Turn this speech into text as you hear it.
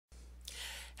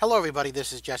Hello everybody,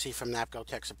 this is Jesse from NAPCO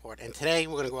Tech Support, and today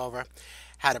we're going to go over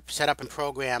how to set up and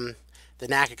program the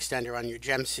NAC extender on your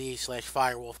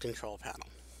GEMC/Firewolf control panel.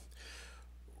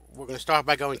 We're going to start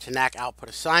by going to NAC output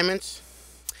assignments.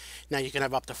 Now you can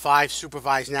have up to 5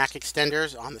 supervised NAC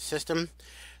extenders on the system.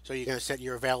 So you're going to set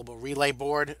your available relay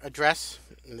board address.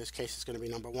 In this case it's going to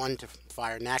be number 1 to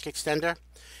fire NAC extender.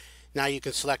 Now you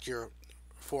can select your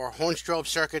 4 horn strobe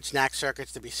circuits, NAC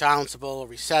circuits to be silenceable,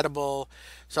 resettable,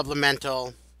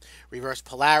 supplemental, reverse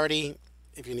polarity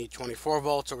if you need 24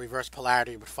 volts, or reverse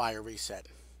polarity with fire reset.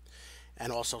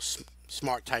 And also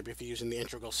smart type if you're using the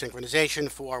integral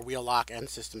synchronization for wheel lock and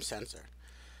system sensor.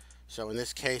 So in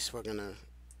this case we're going to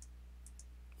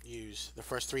use the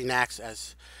first 3 NACs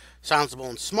as silenceable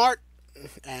and smart,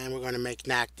 and we're going to make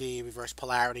NAC D reverse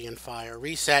polarity and fire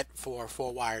reset for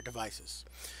 4-wire devices.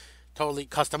 Totally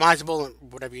customizable,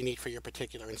 whatever you need for your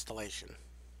particular installation.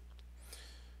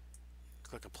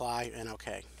 Click apply and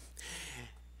OK.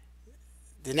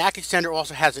 The NAC extender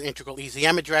also has an integral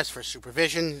EZM address for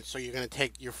supervision, so you're going to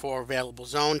take your 4 available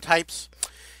zone types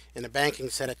in the banking,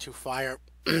 set it to fire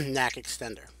NAC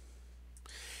extender.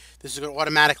 This is going to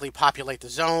automatically populate the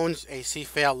zones: AC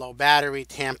fail, low battery,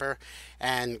 tamper,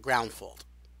 and ground fault.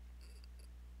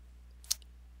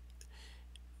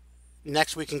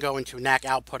 Next we can go into NAC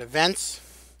output events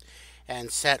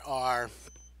and set our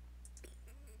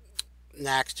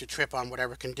NACs to trip on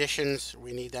whatever conditions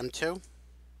we need them to.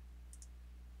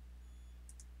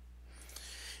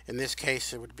 In this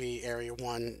case it would be area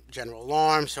 1 general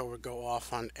alarm, so it would go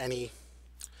off on any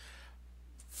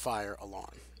fire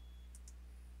alarm.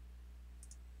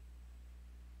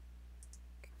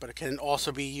 But it can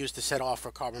also be used to set off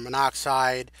for carbon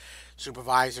monoxide,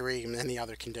 supervisory, and any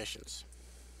other conditions.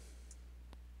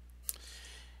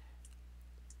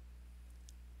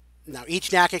 Now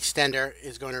each NAC extender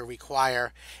is going to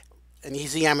require an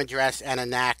EZM address and a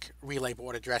NAC relay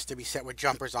board address to be set with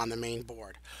jumpers on the main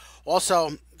board.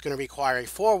 Also going to require a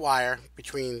 4-wire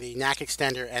between the NAC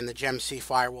extender and the GEMC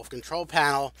Firewolf control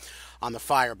panel on the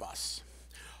fire bus.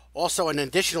 Also an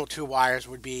additional 2 wires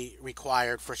would be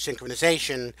required for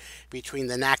synchronization between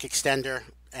the NAC extender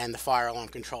and the fire alarm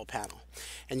control panel.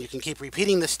 And you can keep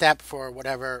repeating the step for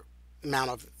whatever amount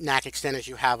of NAC extenders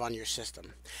you have on your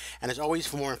system. And as always,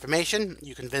 for more information,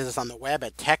 you can visit us on the web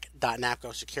at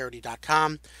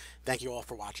tech.napcosecurity.com. Thank you all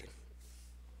for watching.